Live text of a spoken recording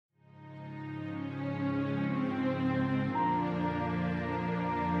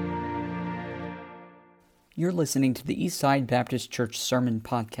You're listening to the Eastside Baptist Church Sermon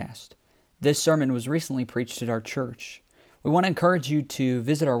Podcast. This sermon was recently preached at our church. We want to encourage you to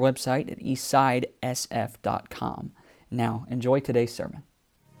visit our website at eastsidesf.com. Now, enjoy today's sermon.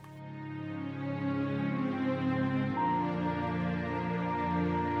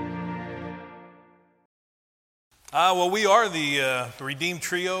 We are the Redeemed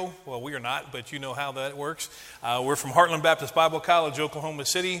Trio. Well, we are not, but you know how that works. We're from Heartland Baptist Bible College, Oklahoma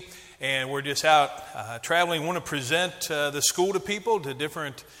City, and we're just out traveling. We want to present the school to people, to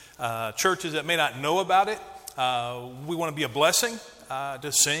different churches that may not know about it. We want to be a blessing,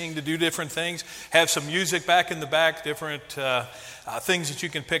 to sing, to do different things, have some music back in the back, different things that you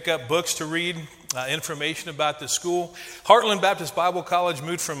can pick up, books to read, information about the school. Heartland Baptist Bible College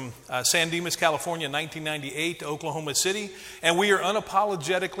moved from San Dimas, California in 1998 to Oklahoma City, and we are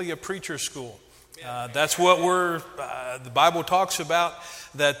unapologetically a preacher school. That's what the Bible talks about,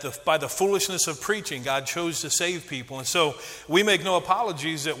 that by the foolishness of preaching, God chose to save people. And so we make no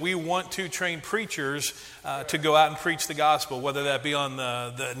apologies that we want to train preachers to go out and preach the gospel, whether that be on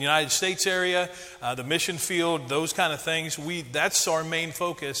the United States area, the mission field, those kind of things. That's our main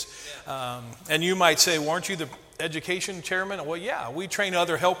focus. And you might say, weren't you the education chairman? Well, yeah, we train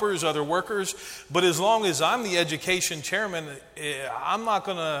other helpers, other workers. But as long as I'm the education chairman, I'm not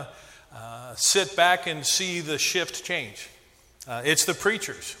going to sit back and see the shift change. It's the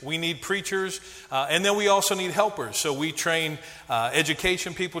preachers. We need preachers, and then we also need helpers. So we train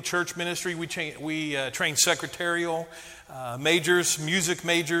education people, church ministry. We train secretarial majors, music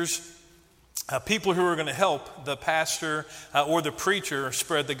majors, people who are going to help the pastor or the preacher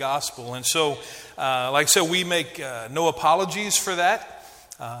spread the gospel. And so, like I said, we make no apologies for that.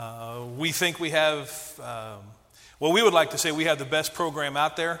 We think we have, we would like to say we have the best program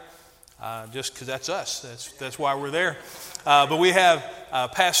out there. Just because that's us. That's why we're there. But we have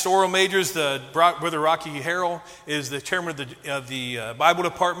pastoral majors. Brother Rocky Harrell is the chairman of the Bible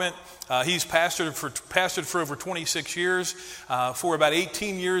department. He's pastored for over 26 years. For about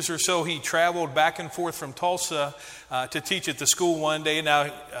 18 years or so, he traveled back and forth from Tulsa to teach at the school one day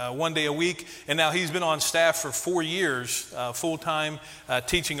a week. And now he's been on staff for 4 years, full-time,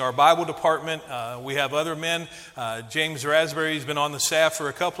 teaching our Bible department. We have other men. James Raspberry has been on the staff for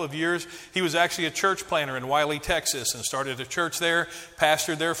a couple of years. He was actually a church planter in Wiley, Texas, and started a church there,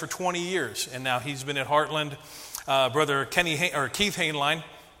 pastored there for 20 years. And now he's been at Heartland. Brother Keith Hainline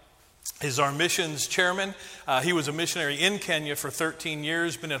is our missions chairman. He was a missionary in Kenya for 13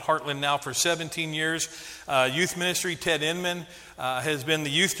 years, been at Heartland now for 17 years. Youth ministry, Ted Inman, has been the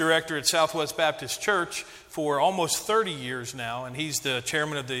youth director at Southwest Baptist Church for almost 30 years now, and he's the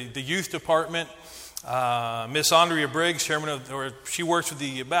chairman of the youth department. Miss Andrea Briggs, she works with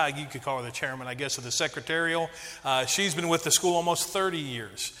you could call her the chairman, I guess, of the secretarial. She's been with the school almost 30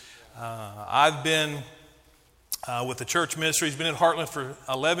 years. I've been with the church ministry. He's been at Heartland for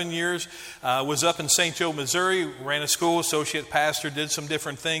 11 years. Was up in St. Joe, Missouri. Ran a school, associate pastor, did some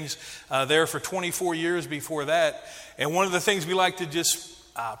different things there for 24 years before that. And one of the things we like to just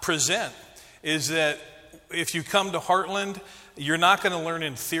present is that if you come to Heartland, you're not going to learn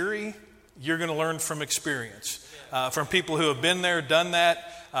in theory. You're going to learn from experience, from people who have been there, done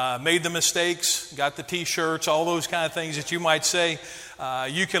that, made the mistakes, got the T-shirts, all those kind of things that you might say.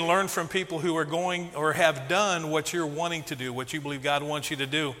 You can learn from people who are going or have done what you're wanting to do, what you believe God wants you to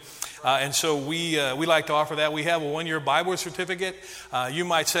do. And so we like to offer that. We have a 1-year Bible certificate. You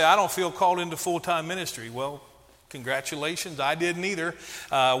might say, I don't feel called into full-time ministry. Well, congratulations. I didn't either.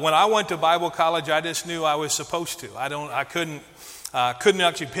 When I went to Bible college, I just knew I was supposed to. I couldn't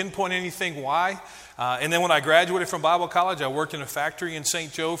actually pinpoint anything why. And then when I graduated from Bible college, I worked in a factory in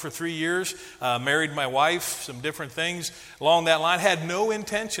St. Joe for 3 years, married my wife, some different things along that line. Had no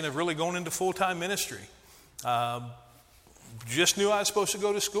intention of really going into full-time ministry. Just knew I was supposed to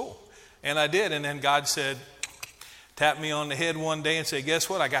go to school. And I did. And then God tapped me on the head one day and said, guess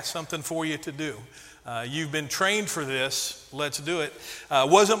what? I got something for you to do. You've been trained for this. Let's do it.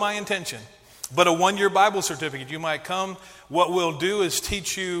 Wasn't my intention. But a 1-year Bible certificate, you might come. What we'll do is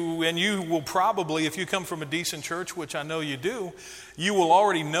teach you, and you will probably, if you come from a decent church, which I know you do, you will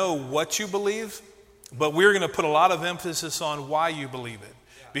already know what you believe, but we're going to put a lot of emphasis on why you believe it.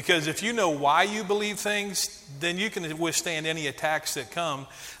 Because if you know why you believe things, then you can withstand any attacks that come.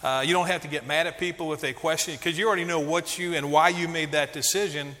 You don't have to get mad at people if they question it, because you already know what you and why you made that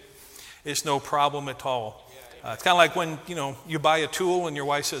decision. It's no problem at all. It's kind of like when, you buy a tool and your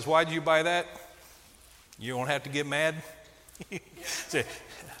wife says, why did you buy that? You don't have to get mad. Say,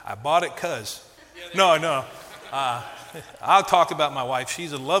 I bought it because. No. I'll talk about my wife.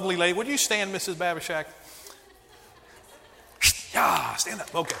 She's a lovely lady. Would you stand, Mrs. Babishak? Yeah, stand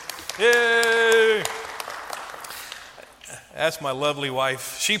up. Okay. Yay. That's my lovely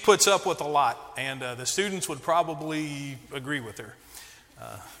wife. She puts up with a lot, and the students would probably agree with her.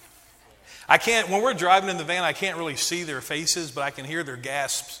 I can't, when we're driving in the van, I can't really see their faces, but I can hear their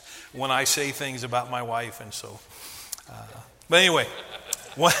gasps when I say things about my wife, and so. But anyway,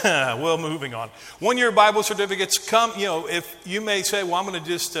 well, moving on. 1-year Bible certificates come, if you may say, well, I'm going to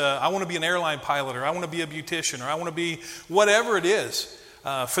just, I want to be an airline pilot, or I want to be a beautician, or I want to be whatever it is.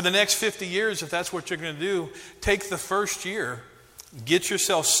 For the next 50 years, if that's what you're going to do, take the first year, get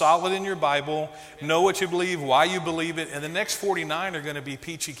yourself solid in your Bible, know what you believe, why you believe it, and the next 49 are going to be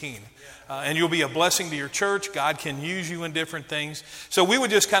peachy keen. And you'll be a blessing to your church. God can use you in different things. So we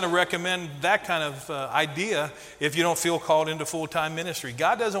would just kind of recommend that kind of idea if you don't feel called into full-time ministry.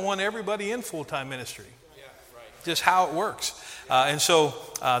 God doesn't want everybody in full-time ministry. Just how it works. And so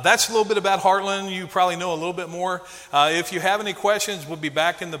that's a little bit about Heartland. You probably know a little bit more. If you have any questions, we'll be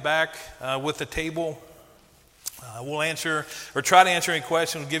back in the back with the table. We'll answer or try to answer any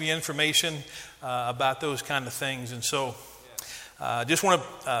questions. We'll give you information about those kind of things. And so just want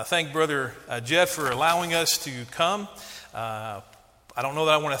to thank Brother Jeff for allowing us to come. I don't know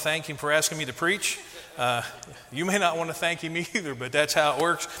that I want to thank him for asking me to preach. You may not want to thank him either, but that's how it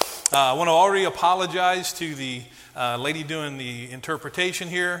works. I want to already apologize to the lady doing the interpretation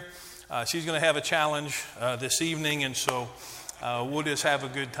here. She's going to have a challenge this evening, and so we'll just have a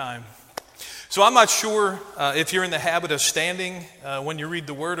good time. So I'm not sure if you're in the habit of standing when you read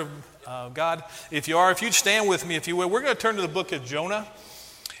the Word of God. If you are, if you'd stand with me, if you will, we're going to turn to the book of Jonah.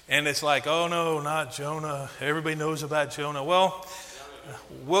 And it's like, oh no, not Jonah. Everybody knows about Jonah. Well,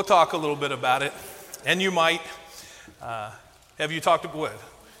 we'll talk a little bit about it. And you might. Have you talked about what?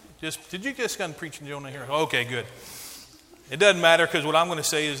 Did you just come preaching Jonah here? Okay, good. It doesn't matter because what I'm going to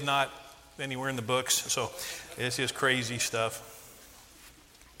say is not anywhere in the books. So it's just crazy stuff.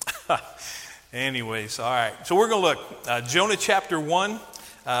 Anyways, all right. So we're going to look. Jonah chapter 1,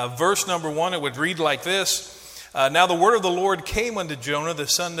 verse number 1. It would read like this. Now the word of the Lord came unto Jonah, the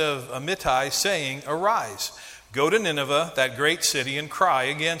son of Amittai, saying, Arise, go to Nineveh, that great city, and cry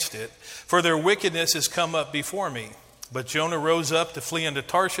against it, for their wickedness is come up before me. But Jonah rose up to flee unto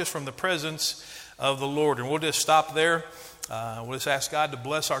Tarshish from the presence of the Lord. And we'll just stop there. We'll just ask God to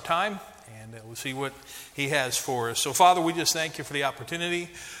bless our time, and we'll see what He has for us. So, Father, we just thank You for the opportunity.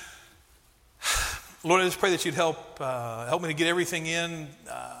 Lord, I just pray that You'd help me to get everything in,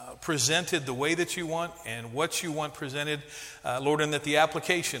 presented the way that You want and what You want presented, Lord, and that the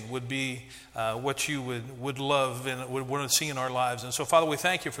application would be what You would love and would want to see in our lives. And so, Father, we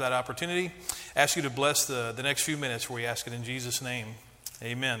thank You for that opportunity. Ask You to bless the next few minutes where we ask it in Jesus' name.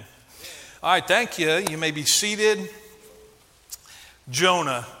 Amen. All right, thank you. You may be seated.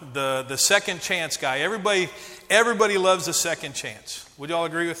 Jonah, the second chance guy. Everybody loves a second chance. Would you all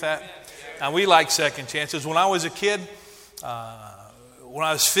agree with that? Now, we like second chances. When I was a kid, when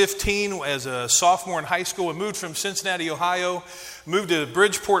I was 15, as a sophomore in high school, I moved from Cincinnati, Ohio, moved to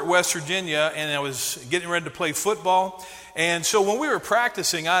Bridgeport, West Virginia, and I was getting ready to play football. And so when we were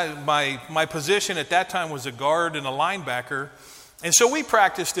practicing, my position at that time was a guard and a linebacker. And so we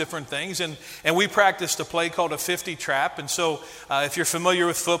practiced different things, and we practiced a play called a 50 trap. And so if you're familiar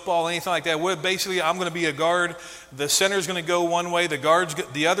with football, anything like that, basically I'm going to be a guard. The center's going to go one way, the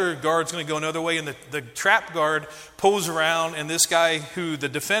other guard's going to go another way, and the trap guard pulls around, and this guy, the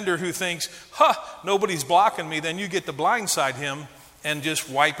defender who thinks, nobody's blocking me, then you get to blindside him and just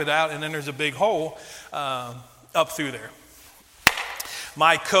wipe it out, and then there's a big hole up through there.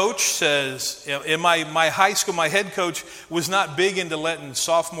 My coach says, in my high school, my head coach was not big into letting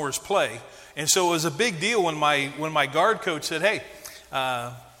sophomores play. And so it was a big deal when my guard coach said, hey,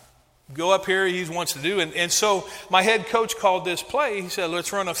 go up here, he wants to do. And so my head coach called this play. He said,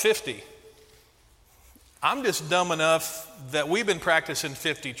 let's run a 50. I'm just dumb enough that we've been practicing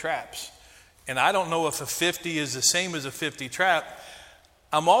 50 traps. And I don't know if a 50 is the same as a 50 trap.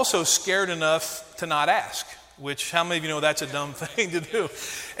 I'm also scared enough to not ask. Which, how many of you know that's a dumb thing to do?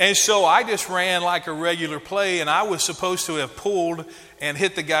 And so I just ran like a regular play, and I was supposed to have pulled and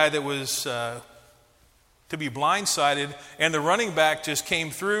hit the guy that was to be blindsided, and the running back just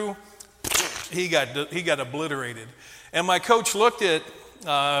came through. He got obliterated. And my coach looked at,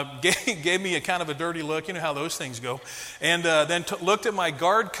 gave me a kind of a dirty look. You know how those things go. And then looked at my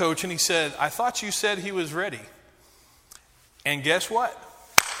guard coach, and he said, I thought you said he was ready. And guess what?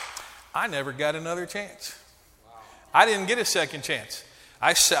 I never got another chance. I didn't get a second chance.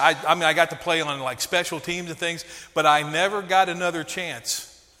 I got to play on like special teams and things, but I never got another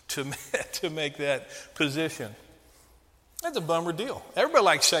chance to make that position. That's a bummer deal. Everybody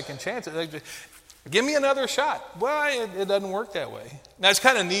likes second chances. Give me another shot. Well, it doesn't work that way. Now, it's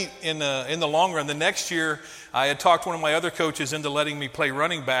kind of neat in the long run. The next year, I had talked one of my other coaches into letting me play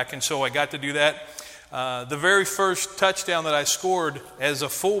running back, and so I got to do that. The very first touchdown that I scored as a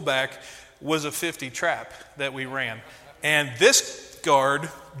fullback was a 50 trap that we ran. And this guard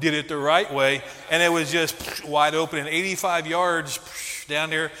did it the right way, and it was just wide open and 85 yards down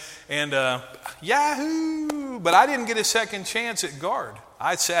there. And yahoo! But I didn't get a second chance at guard.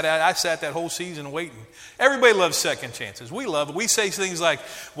 I sat that whole season waiting. Everybody loves second chances. We love it. We say things like,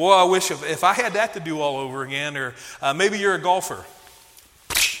 well, I wish if I had that to do all over again, or maybe you're a golfer.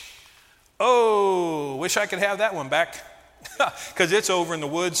 Oh, wish I could have that one back. Because it's over in the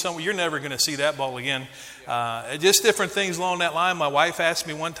woods somewhere. You're never going to see that ball again. Just different things along that line. My wife asked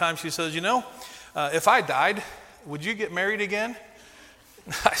me one time, she says, if I died, would you get married again?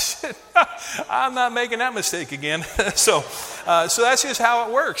 I said, I'm not making that mistake again. So that's just how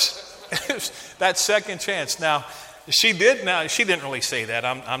it works. That second chance. Now, she didn't really say that.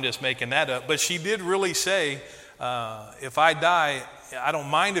 I'm just making that up. But she did really say, if I die, I don't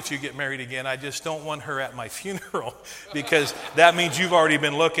mind if you get married again. I just don't want her at my funeral, because that means you've already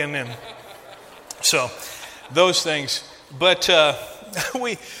been looking. And so those things. But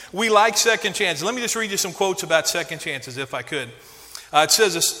we like second chances. Let me just read you some quotes about second chances, if I could. It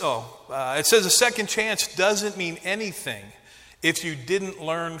says a second chance doesn't mean anything if you didn't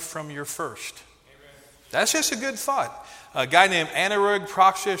learn from your first. That's just a good thought. A guy named Anurag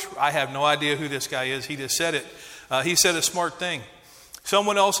Prakshish, I have no idea who this guy is. He just said it. He said a smart thing.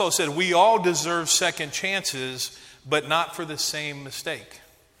 Someone also said, we all deserve second chances, but not for the same mistake.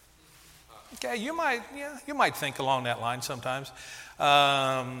 Okay, you might think along that line sometimes.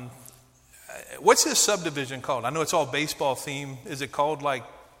 What's this subdivision called? I know it's all baseball theme. Is it called like...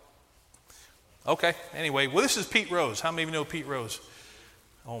 Okay, anyway. Well, this is Pete Rose. How many of you know Pete Rose?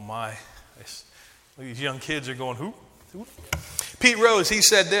 Oh, my. These young kids are going, who? Pete Rose, he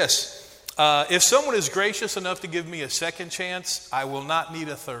said this. If someone is gracious enough to give me a second chance, I will not need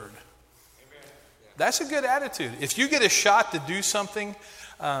a third. That's a good attitude. If you get a shot to do something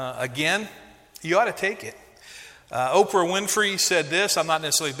again, you ought to take it. Oprah Winfrey said this. I'm not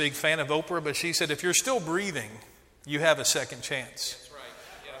necessarily a big fan of Oprah, but she said, if you're still breathing, you have a second chance. That's right.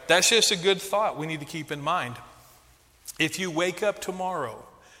 Yeah. That's just a good thought we need to keep in mind. If you wake up tomorrow,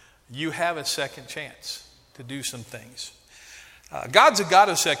 you have a second chance to do some things. God's a God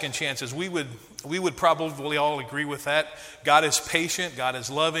of second chances. We would probably all agree with that. God is patient. God is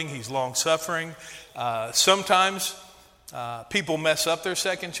loving. He's long-suffering. Sometimes people mess up their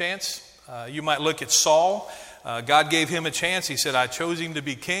second chance. You might look at Saul. God gave him a chance. He said, I chose him to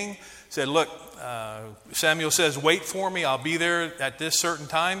be king. Said, look, Samuel says, wait for me. I'll be there at this certain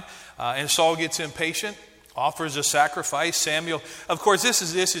time. And Saul gets impatient, offers a sacrifice. Samuel, of course, this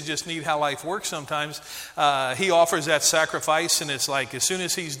is just neat how life works sometimes. He offers that sacrifice, and it's like, as soon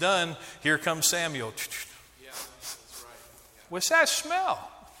as he's done, here comes Samuel. Yeah, that's right. Yeah. What's that smell?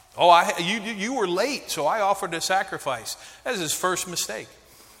 Oh, you were late, so I offered a sacrifice. That was his first mistake.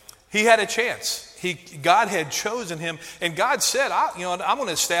 He had a chance. God had chosen him, and God said, I'm going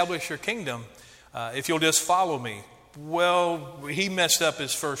to establish your kingdom if you'll just follow me. Well, he messed up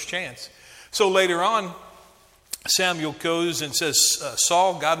his first chance. So later on, Samuel goes and says,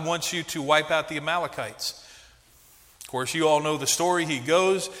 Saul, God wants you to wipe out the Amalekites. Of course, you all know the story. He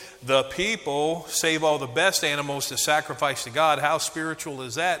goes, the people save all the best animals to sacrifice to God. How spiritual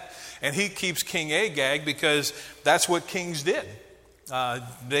is that? And he keeps King Agag, because that's what kings did.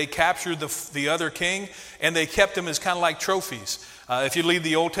 They captured the other king, and they kept them as kind of like trophies. If you read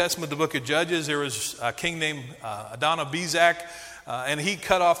the Old Testament, the book of Judges, there was a king named Adonibezek, and he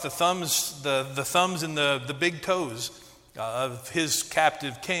cut off the thumbs and the big toes of his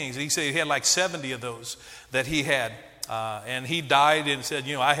captive kings. He said he had like 70 of those that he had. And he died and said,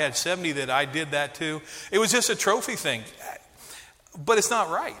 I had 70 that I did that too. It was just a trophy thing. But it's not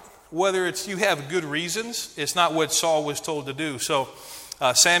right. Whether it's you have good reasons, it's not what Saul was told to do. So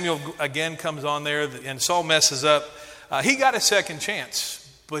Samuel again comes on there, and Saul messes up. He got a second chance,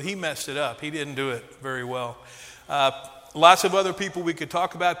 but he messed it up. He didn't do it very well. Lots of other people we could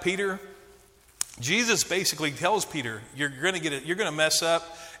talk about. Peter. Jesus basically tells Peter, you're going to mess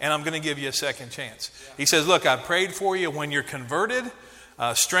up, and I'm going to give you a second chance. He says, look, I prayed for you when you're converted.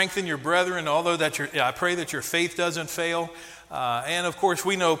 Strengthen your brethren, although I pray that your faith doesn't fail. And of course,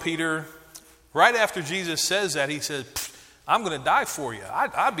 we know Peter, right after Jesus says that, he says, I'm going to die for you.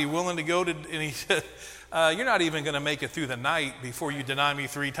 I'd be willing to go to, and he said, you're not even going to make it through the night before you deny me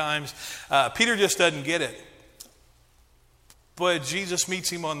 3 times. Peter just doesn't get it. But Jesus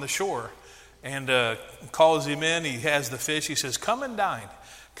meets him on the shore and calls him in. He has the fish. He says, come and dine.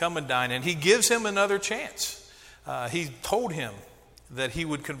 Come and dine. And he gives him another chance. He told him that he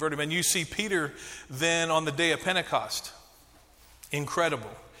would convert him. And you see Peter then on the day of Pentecost. Incredible.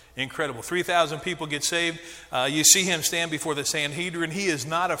 3,000 people get saved. You see him stand before the Sanhedrin. He is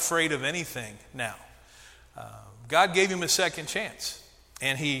not afraid of anything now. God gave him a second chance,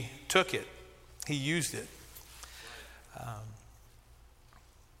 and he took it. He used it.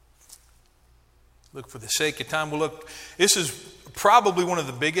 Look, for the sake of time, we'll look. This is probably one of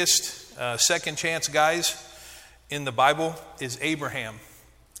the biggest second chance guys in the Bible is Abraham.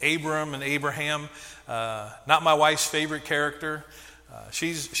 Abram and Abraham. Not my wife's favorite character.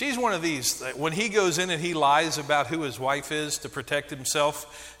 She's one of these. When he goes in and he lies about who his wife is to protect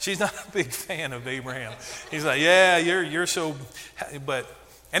himself, she's not a big fan of Abraham. He's like, yeah, you're so,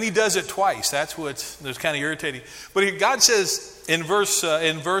 and he does it twice. That's kind of irritating. But God says in verse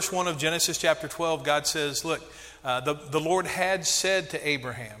 1 of Genesis chapter 12, God says, look, the Lord had said to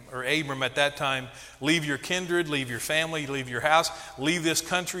Abraham, or Abram at that time, leave your kindred, leave your family, leave your house, leave this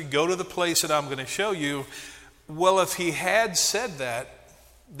country, go to the place that I'm going to show you. Well, if he had said that,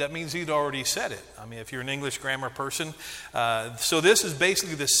 that means he'd already said it. I mean, if you're an English grammar person. So this is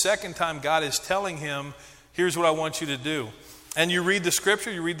basically the second time God is telling him, here's what I want you to do. And you read the scripture,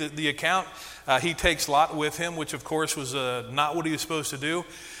 you read the account. He takes Lot with him, which of course was not what he was supposed to do.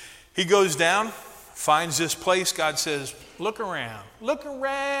 He goes down, finds this place. God says, look around.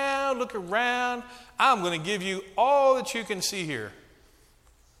 I'm going to give you all that you can see here.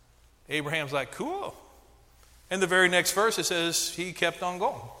 Abraham's like, cool. And the very next verse, it says he kept on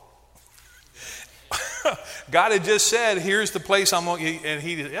going. God had just said, here's the place I'm going. And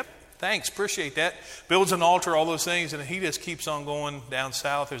he did, yep, thanks, appreciate that. Builds an altar, all those things. And he just keeps on going down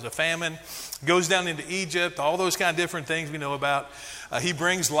south. There's a famine. Goes down into Egypt. All those kind of different things we know about. He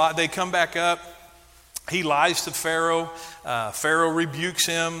brings Lot. They come back up. He lies to Pharaoh. Pharaoh rebukes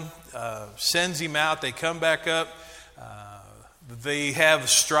him. Sends him out. They come back up. They have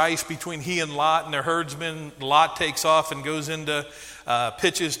strife between he and Lot and their herdsmen. Lot takes off and goes into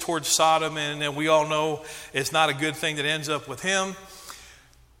pitches towards Sodom, and we all know it's not a good thing that ends up with him.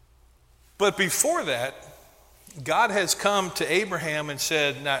 But before that, God has come to Abraham and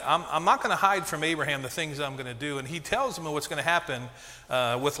said, now, I'm not going to hide from Abraham the things I'm going to do. And he tells him what's going to happen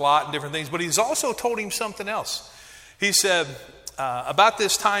with Lot and different things. But he's also told him something else. He said, about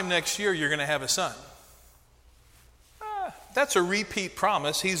this time next year, you're going to have a son. That's a repeat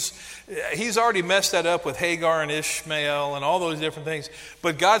promise. He's already messed that up with Hagar and Ishmael and all those different things.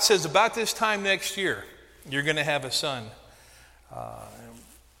 But God says, about this time next year, you're going to have a son.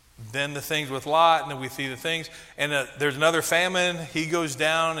 Then the things with Lot, and then we see the things. And there's another famine. He goes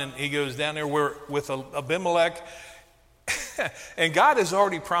down, and he goes down there with Abimelech. And God has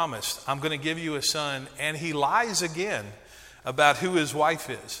already promised, I'm going to give you a son. And he lies again about who his wife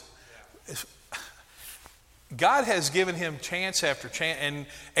is. God has given him chance after chance. And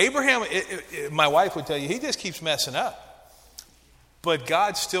Abraham, my wife would tell you, he just keeps messing up. But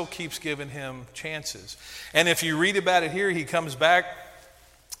God still keeps giving him chances. And if you read about it here, he comes back,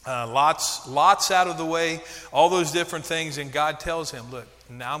 Lot's out of the way, all those different things. And God tells him, look,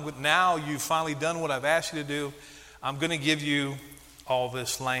 now you've finally done what I've asked you to do. I'm going to give you all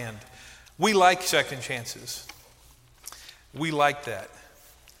this land. We like second chances. We like that.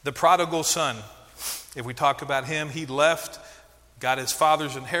 The prodigal son. If we talk about him, he left, got his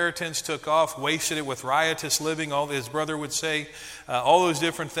father's inheritance, took off, wasted it with riotous living, all that his brother would say, all those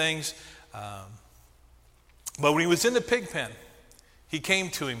different things. But when he was in the pig pen, he came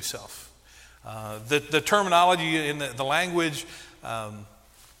to himself. The terminology in the language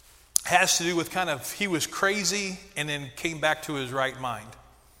has to do with kind of, he was crazy and then came back to his right mind.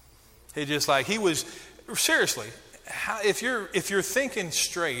 He just like, he was, seriously, if you're thinking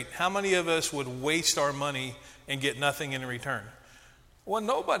straight, how many of us would waste our money and get nothing in return? Well,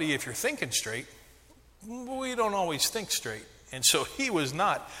 nobody, if you're thinking straight. We don't always think straight. And so he was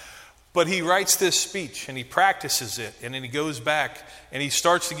not. But he writes this speech and he practices it. And then he goes back and he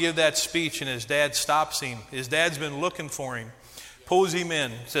starts to give that speech, and his dad stops him. His dad's been looking for him, pulls him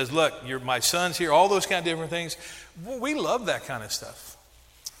in, says, look, my son's here, all those kind of different things. We love that kind of stuff.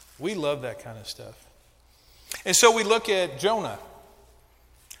 We love that kind of stuff. And so we look at Jonah.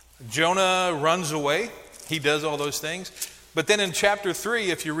 Jonah runs away. He does all those things. But then in chapter 3,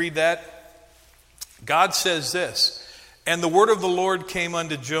 if you read that, God says this, and the word of the Lord came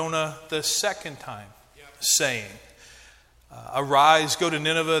unto Jonah the second time, saying, arise, go to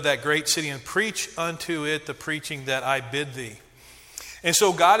Nineveh, that great city, and preach unto it the preaching that I bid thee. And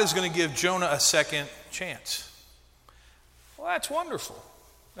so God is going to give Jonah a second chance. Well, that's wonderful.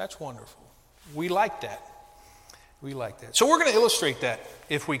 That's wonderful. We like that. We like that. So we're going to illustrate that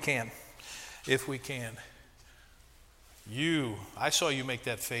if we can. If we can. You, I saw you make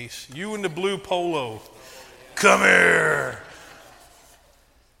that face. You in the blue polo. Come here.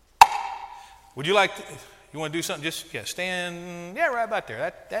 Would you like to, you want to do something? Just, stand, right about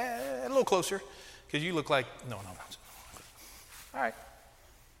there. That a little closer. Because you look like, no. All right.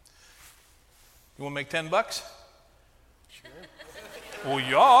 You want to make $10? Sure. Well,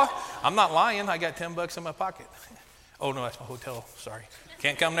 yeah. I'm not lying. I got $10 in my pocket. Oh, no, that's my hotel. Sorry.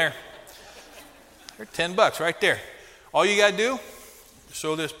 Can't come there. There's $10 right there. All you got to do is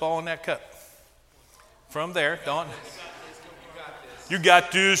throw this ball in that cup. From there, don't. You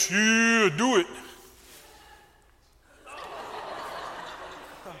got this. Yeah, do it.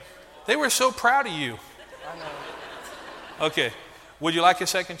 They were so proud of you. I know. Okay. Would you like a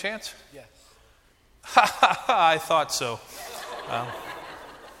second chance? Yes. I thought so.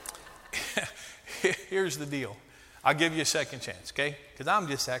 Here's the deal. I'll give you a second chance, okay? Because I'm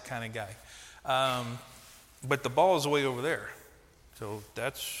just that kind of guy. But the ball is way over there. So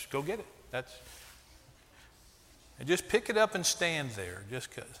go get it. And just pick it up and stand there,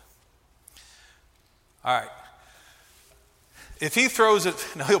 just because. All right. If he throws it,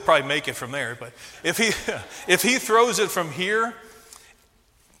 now he'll probably make it from there, but if he throws it from here,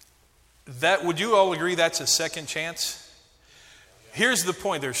 would you all agree that's a second chance? Here's the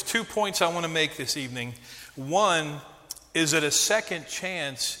point. There's 2 points I want to make this evening. One is that a second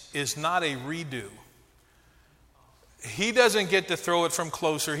chance is not a redo. He doesn't get to throw it from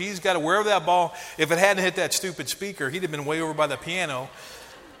closer. He's got to, wherever that ball, if it hadn't hit that stupid speaker, he'd have been way over by the piano.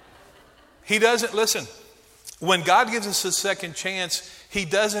 He doesn't, listen, when God gives us a second chance, He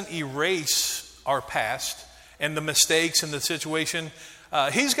doesn't erase our past and the mistakes and the situation.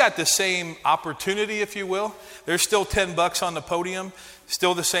 He's got the same opportunity, if you will. There's still $10 on the podium,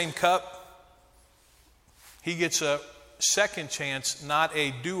 still the same cup. He gets a second chance, not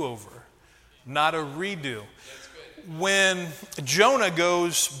a do-over, not a redo. When Jonah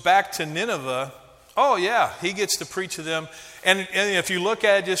goes back to Nineveh, oh yeah, he gets to preach to them. And if you look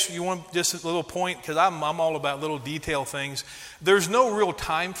at it, you want just a little point, because I'm all about little detail things. There's no real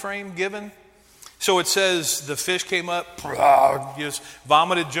time frame given. So it says the fish came up, just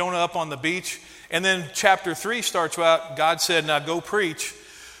vomited Jonah up on the beach. And then chapter 3 starts out, God said, now go preach.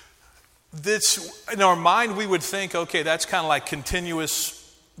 This, in our mind, we would think, okay, that's kind of like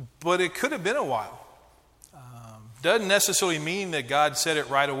continuous, but it could have been a while. Doesn't necessarily mean that God said it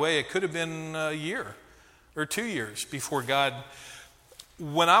right away. It could have been a year or 2 years before God.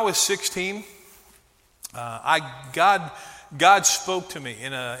 When I was 16, God spoke to me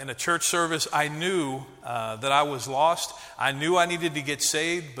in a church service. I knew that I was lost. I knew I needed to get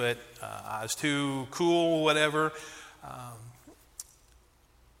saved, but I was too cool, whatever.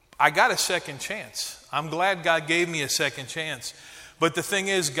 I got a second chance. I'm glad God gave me a second chance. But the thing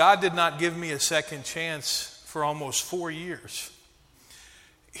is, God did not give me a second chance for almost 4 years.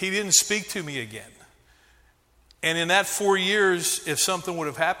 He didn't speak to me again. And in that 4 years, if something would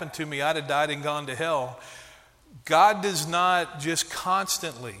have happened to me, I'd have died and gone to hell. God does not just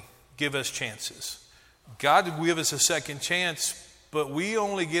constantly give us chances. God will give us a second chance, but we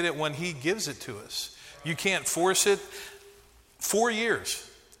only get it when He gives it to us. You can't force it. 4 years.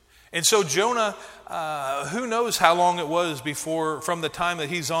 And so Jonah, who knows how long it was from the time that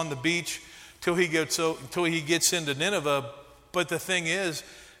he's on the beach till he gets into Nineveh. But the thing is,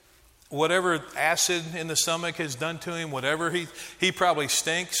 whatever acid in the stomach has done to him, whatever he probably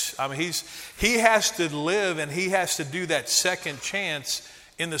stinks. I mean, he has to live, and he has to do that second chance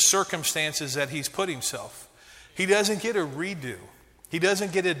in the circumstances that he's put himself. He doesn't get a redo. He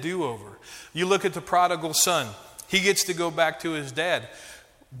doesn't get a do-over. You look at the prodigal son. He gets to go back to his dad.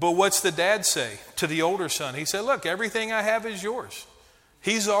 But what's the dad say to the older son? He said, look, everything I have is yours.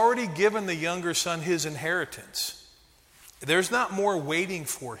 He's already given the younger son his inheritance. There's not more waiting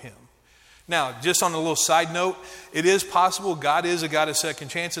for him. Now, just on a little side note, it is possible God is a God of second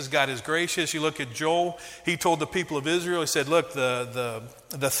chances. God is gracious. You look at Joel. He told the people of Israel, he said, look, the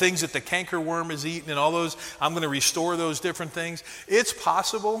things that the cankerworm is eating and all those, I'm going to restore those different things. It's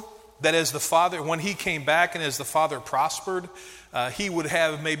possible that as the father, when he came back and as the father prospered, he would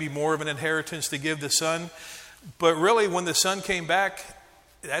have maybe more of an inheritance to give the son. But really, when the son came back,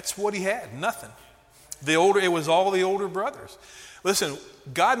 that's what he had, nothing. It was all the older brothers. Listen,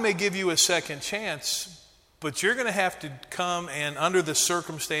 God may give you a second chance, but you're going to have to come and under the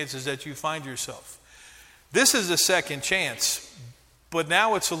circumstances that you find yourself. This is a second chance, but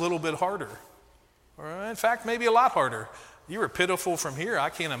now it's a little bit harder. Or in fact, maybe a lot harder. You were pitiful from here. I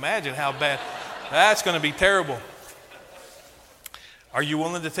can't imagine how bad. That's going to be terrible. Are you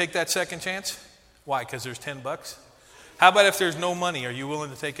willing to take that second chance? Why? Because there's $10? How about if there's no money? Are you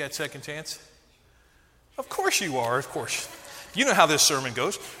willing to take that second chance? Of course you are, of course. You know how this sermon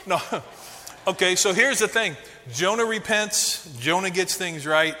goes. No. Okay, so here's the thing. Jonah repents. Jonah gets things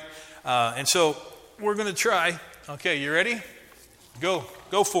right. And so we're going to try. Okay, you ready? Go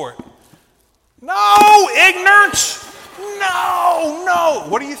for it. No, ignorance. No.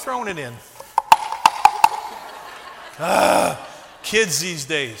 What are you throwing it in? Kids these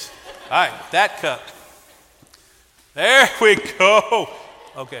days. All right, that cup. There we go.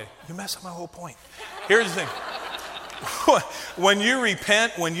 Okay, you messed up my whole point. Here's the thing. When you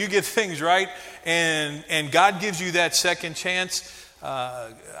repent, when you get things right, and God gives you that second chance,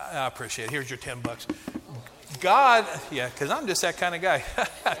 I appreciate it. Here's your $10. God, yeah, because I'm just that kind of guy.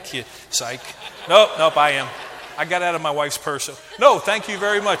 Kid, psych. Nope, I am. I got out of my wife's purse. So. No, thank you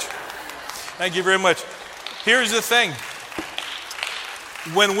very much. Thank you very much. Here's the thing.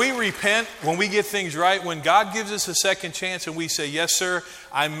 When we repent, when we get things right, when God gives us a second chance and we say, yes, sir,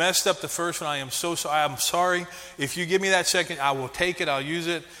 I messed up the first one. I am so sorry. I'm sorry. If you give me that second, I will take it. I'll use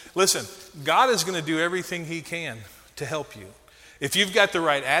it. Listen, God is going to do everything he can to help you. If you've got the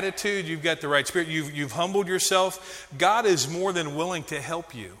right attitude, you've got the right spirit, you've humbled yourself, God is more than willing to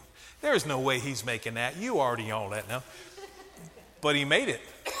help you. There's no way he's making that. You already own that now. But he made it.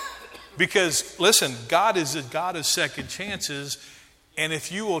 Because, listen, God is a God of second chances. And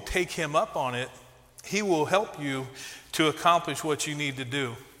if you will take him up on it, he will help you to accomplish what you need to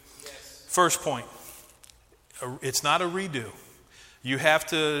do. Yes. First point, it's not a redo. You have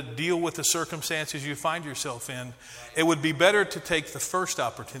to deal with the circumstances you find yourself in. Right. It would be better to take the first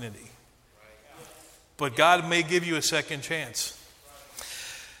opportunity. Right. But God may give you a second chance. Right.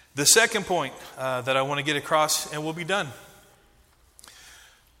 The second point that I want to get across, and we'll be done.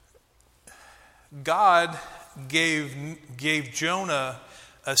 God gave Jonah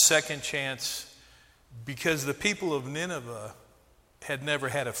a second chance because the people of Nineveh had never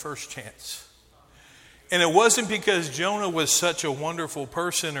had a first chance. And it wasn't because Jonah was such a wonderful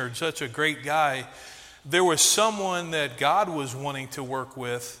person or such a great guy. There was someone that God was wanting to work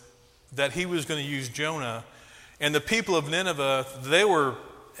with, that he was going to use Jonah. And the people of Nineveh,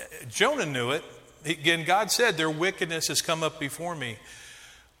 Jonah knew it. Again, God said, their wickedness has come up before me.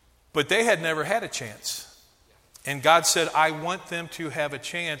 But they had never had a chance. And God said, I want them to have a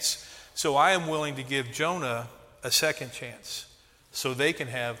chance, so I am willing to give Jonah a second chance so they can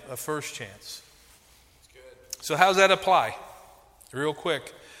have a first chance. So how does that apply? Real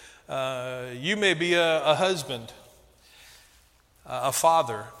quick. You may be a husband, a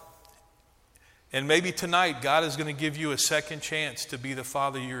father, and maybe tonight God is going to give you a second chance to be the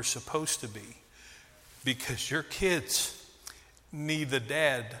father you're supposed to be, because your kids need the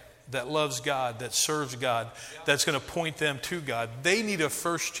dad that loves God, that serves God, that's going to point them to God. They need a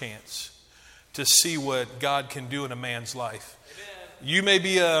first chance to see what God can do in a man's life. You may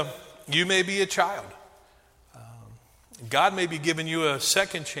be a child. God may be giving you a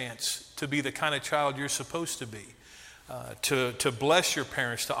second chance to be the kind of child you're supposed to be, to bless your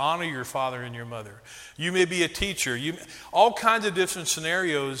parents, to honor your father and your mother. You may be a teacher. All kinds of different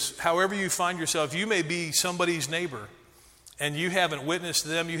scenarios. However you find yourself, you may be somebody's neighbor. And you haven't witnessed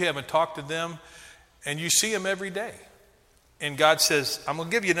them, you haven't talked to them, and you see them every day. And God says, I'm going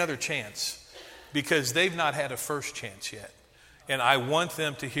to give you another chance because they've not had a first chance yet. And I want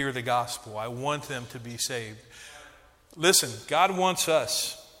them to hear the gospel. I want them to be saved. Listen, God wants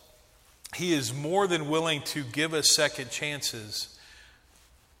us. He is more than willing to give us second chances.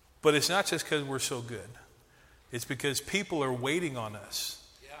 But it's not just because we're so good. It's because people are waiting on us.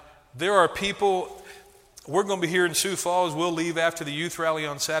 There are people... We're going to be here in Sioux Falls. We'll leave after the youth rally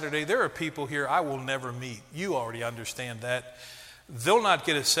on Saturday. There are people here I will never meet. You already understand that. They'll not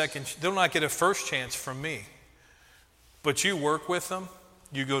get a first chance from me. But you work with them.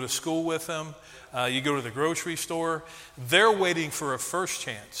 You go to school with them. You go to the grocery store. They're waiting for a first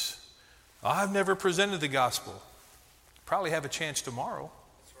chance. I've never presented the gospel. Probably have a chance tomorrow.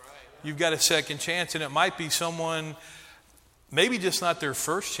 That's right. You've got a second chance, and it might be someone, maybe just not their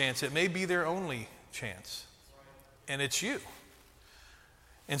first chance. It may be their only chance. And it's you.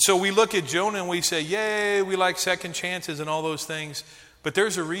 And so we look at Jonah and we say, yay, we like second chances and all those things. But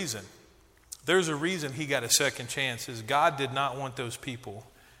there's a reason. There's a reason he got a second chance, is God did not want those people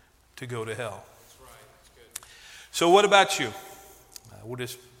to go to hell. That's right. That's good. So what about you?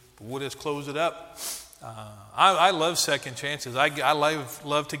 We'll just close it up. I love second chances. I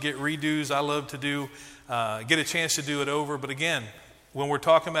love to get redos. I love to get a chance to do it over. But again, when we're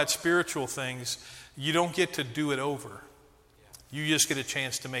talking about spiritual things, you don't get to do it over. You just get a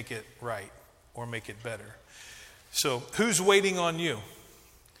chance to make it right or make it better. So who's waiting on you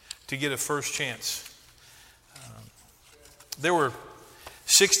to get a first chance? There were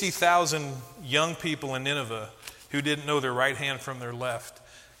 60,000 young people in Nineveh who didn't know their right hand from their left.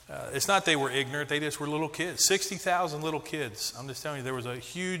 It's not they were ignorant, they just were little kids. 60,000 little kids. I'm just telling you, there was a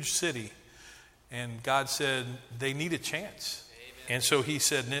huge city. And God said, they need a chance. Amen. And so he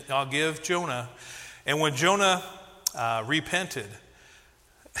said, I'll give Jonah. And when Jonah repented,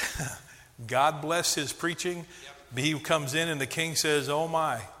 God blessed his preaching. Yep. He comes in and the king says, oh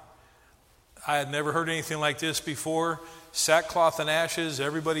my, I had never heard anything like this before. Sackcloth and ashes,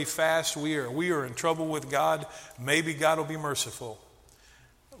 everybody fast. We are in trouble with God. Maybe God will be merciful.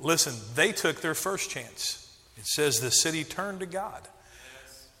 Listen, they took their first chance. It says the city turned to God.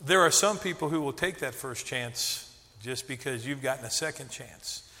 Yes. There are some people who will take that first chance just because you've gotten a second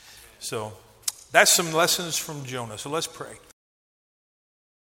chance. So that's some lessons from Jonah. So let's pray.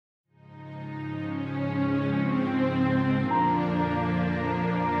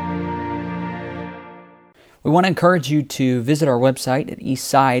 We want to encourage you to visit our website at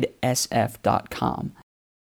eastsidesf.com.